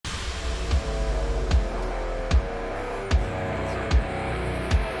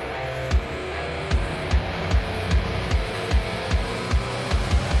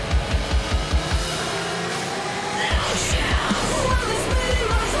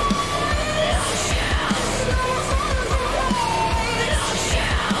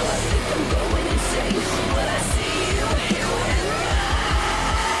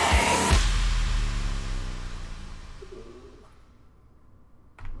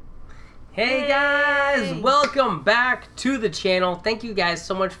Hey guys, welcome back to the channel. Thank you guys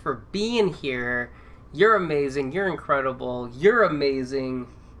so much for being here. You're amazing, you're incredible, you're amazing,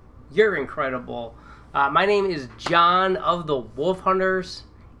 you're incredible. My name is Jon of the Wolf Hunters,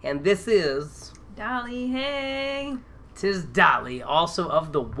 and this is Dolly. Hey, 'tis Dolly, also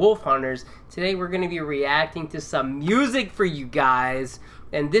of the Wolf Hunters. Today we're going to be reacting to some music for you guys,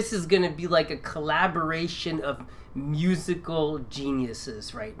 and this is going to be like a collaboration of musical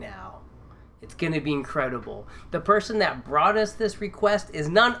geniuses right now. It's going to be incredible. The person that brought us this request is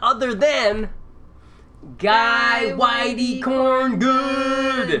none other than Guy Whitey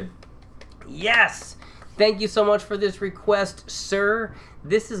Corngood. Yes. Thank you so much for this request, sir.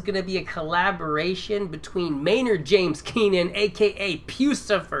 This is going to be a collaboration between Maynard James Keenan, a.k.a.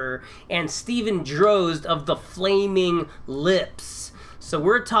 Puscifer, and Stephen Drozd of the Flaming Lips. So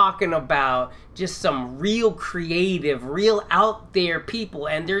we're talking about just some real creative, real out there people,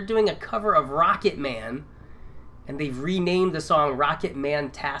 and they're doing a cover of Rocket Man, and they've renamed the song Rocket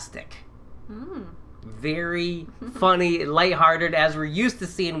Mantastic. Very funny, lighthearted, as we're used to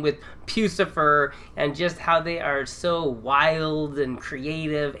seeing with Puscifer, and just how they are so wild and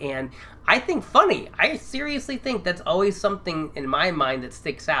creative, and I think funny. I seriously think that's always something in my mind that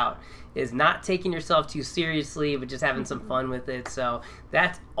sticks out, is not taking yourself too seriously, but just having some fun with it. So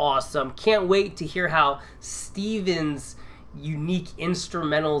that's awesome. Can't wait to hear how Steven's unique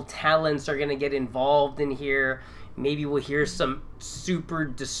instrumental talents are going to get involved in here. Maybe we'll hear some super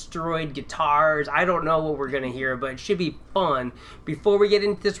destroyed guitars. I don't know what we're going to hear, but it should be fun. Before we get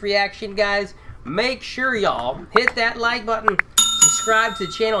into this reaction, guys, make sure y'all hit that like button, subscribe to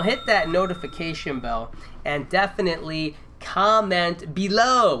the channel, hit that notification bell, and definitely comment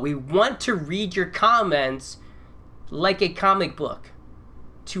below. We want to read your comments like a comic book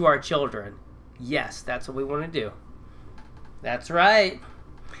to our children. Yes, that's what we want to do. That's right.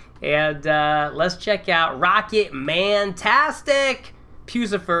 And let's check out Rocket Mantastic,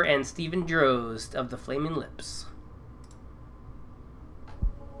 Puscifer, and Stephen Drozd of the Flaming Lips.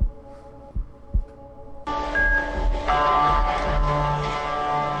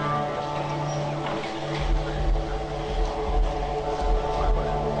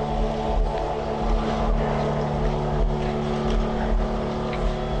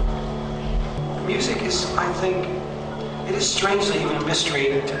 Music is, I think, it is strangely even a mystery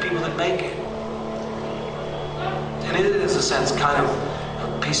to people that make it. And it is, in a sense, kind of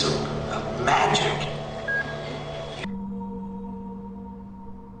a piece of magic.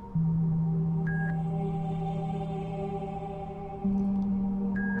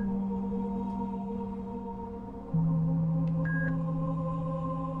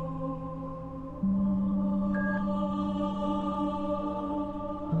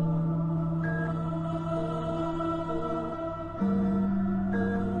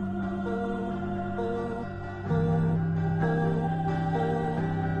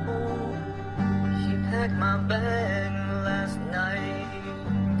 My bag last night,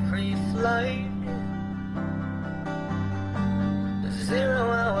 pre-flight,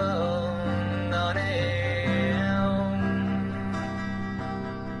 0 hour on AM,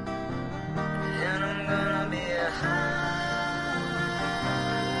 and I'm gonna be high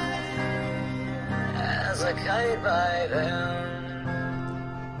as a kite by then.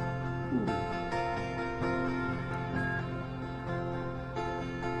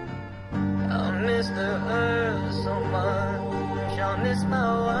 I miss the earth so much, I miss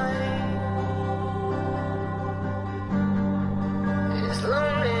my wife. It's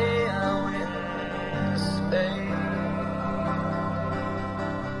lonely out in space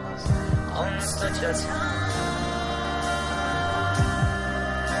on such a timeless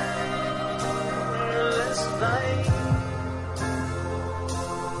flight.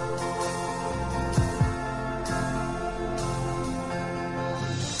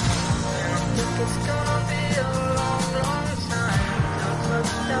 It's gonna be a long, long time till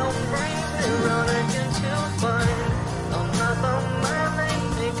touchdown brings me round again to find I'm not the man they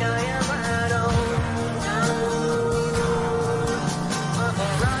think I am at all. I'm a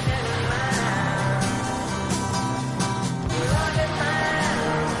rocket man.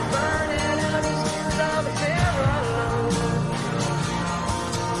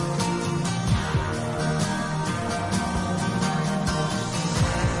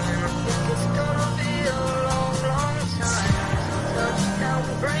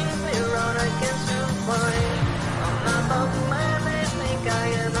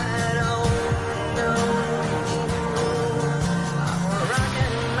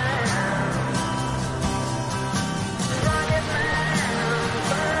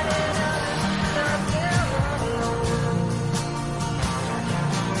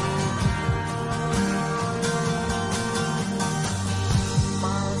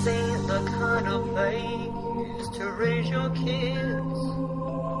 little kids.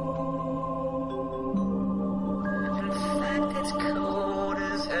 In fact, it's cold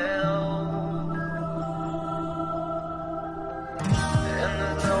as hell. And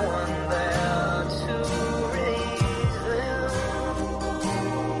there's no one there to raise them.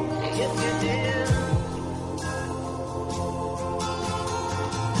 If you did.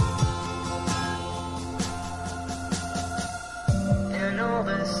 And all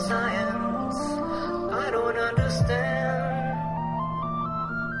this science I don't understand.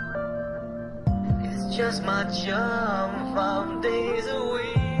 It's just my job 5 days a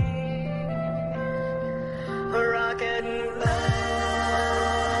week. A rocket man.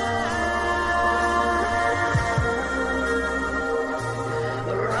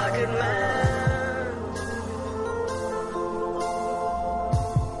 A rocket man.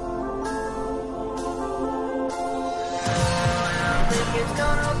 I think it's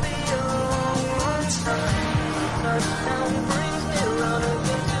gonna be a long time. Touchdown brings me round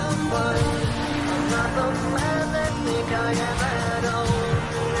again to find I'm not the man that think I am at all.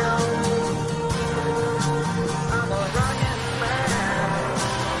 No, I'm a rocket man.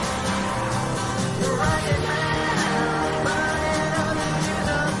 A rocket man, burning up into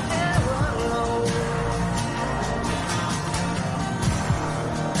the air alone.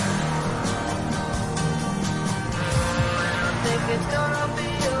 I think it's gonna be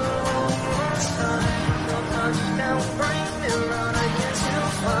a long time. No touchdown brings me round again to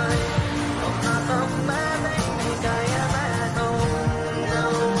find I'm not the man they think I am at home. No,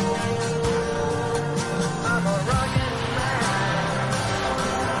 I'm a rocket man.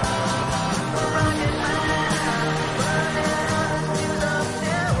 A rocket man, burning out into the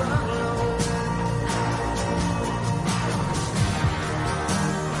air alone.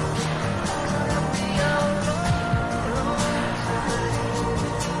 Gonna be a long, long time.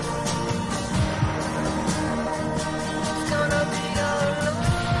 It's gonna be a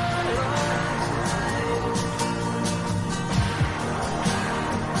long, long time.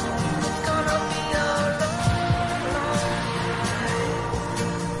 It's gonna be a long, long time.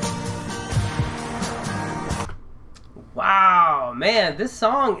 Wow, man, this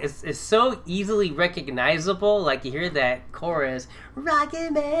song is so easily recognizable. Like, you hear that chorus,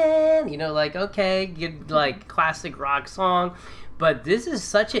 Rocket Man, you know, like, okay, good, like, classic rock song. But this is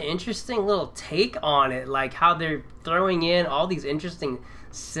such an interesting little take on it, like how they're throwing in all these interesting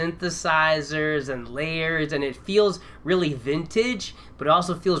synthesizers and layers, and it feels really vintage, but it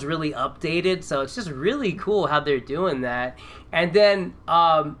also feels really updated. So it's just really cool how they're doing that. And then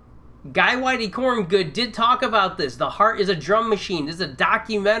Guy Whitey Corngood did talk about this. The Heart is a Drum Machine. This is a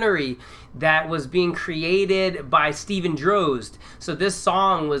documentary that was being created by Stephen Drozd. So this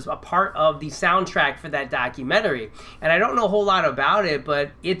song was a part of the soundtrack for that documentary. And I don't know a whole lot about it,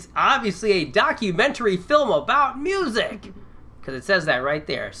 but it's obviously a documentary film about music, because it says that right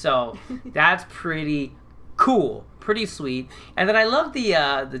there. So that's pretty cool, pretty sweet. And then I love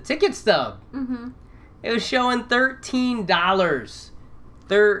the ticket stub. Mm-hmm. It was showing $13.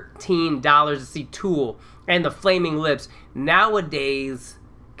 $13 to see Tool and the Flaming Lips. Nowadays,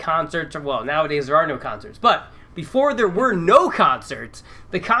 concerts are, well, nowadays there are no concerts, but before there were no concerts,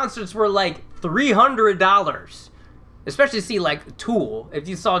 the concerts were like $300. Especially to see like Tool. If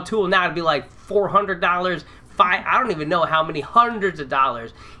you saw Tool now, it'd be like $400, I don't even know how many hundreds of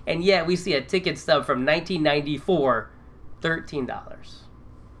dollars. And yet we see a ticket stub from 1994, $13.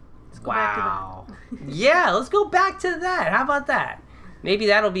 Wow. Yeah, let's go back to that. How about that? Maybe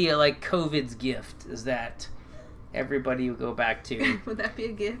that'll be like COVID's gift, is that everybody will go back to Would that be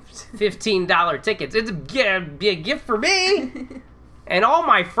a gift? $15 tickets. It's be a gift for me and all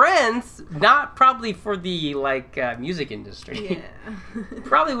my friends. Not probably for the like music industry. Yeah.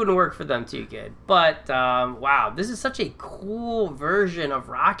 Probably wouldn't work for them too good. But wow, this is such a cool version of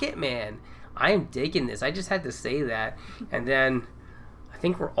Rocket Man. I am digging this. I just had to say that. And then I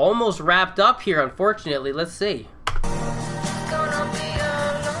think we're almost wrapped up here, unfortunately. Let's see. Gonna be a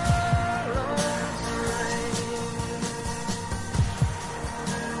long, long time.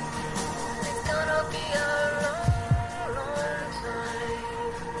 It's gonna be a long, long time.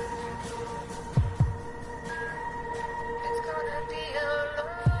 It's gonna be a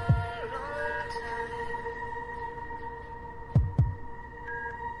long, long time.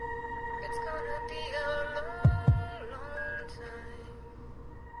 It's gonna be a long, long time.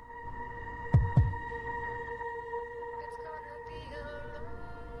 It's gonna be a long,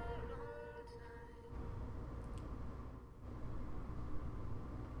 long time.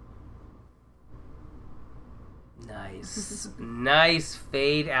 Nice. Nice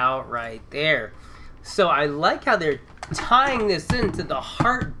fade out right there. So I like how they're tying this into the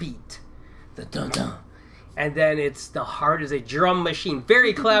heartbeat. The dun-dun. and then it's the heart is a drum machine.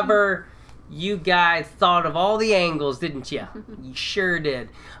 Very clever. You guys thought of all the angles, didn't you? You sure did.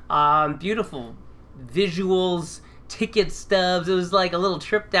 Beautiful visuals, ticket stubs. It was like a little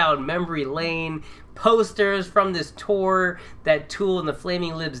trip down memory lane. Posters from this tour that Tool and the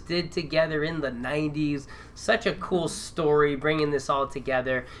Flaming Lips did together in the 90s. Such a cool story bringing this all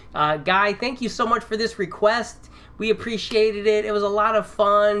together. Guy, thank you so much for this request. We appreciated it. It was a lot of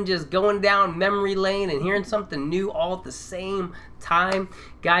fun just going down memory lane and hearing something new all at the same time.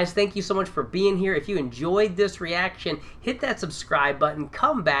 Guys, thank you so much for being here. If you enjoyed this reaction, hit that subscribe button,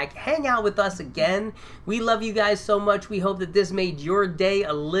 come back, hang out with us again. We love you guys so much. We hope that this made your day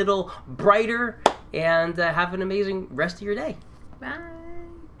a little brighter, and have an amazing rest of your day. Bye.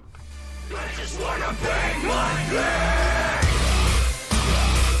 I just wanna pay my bills.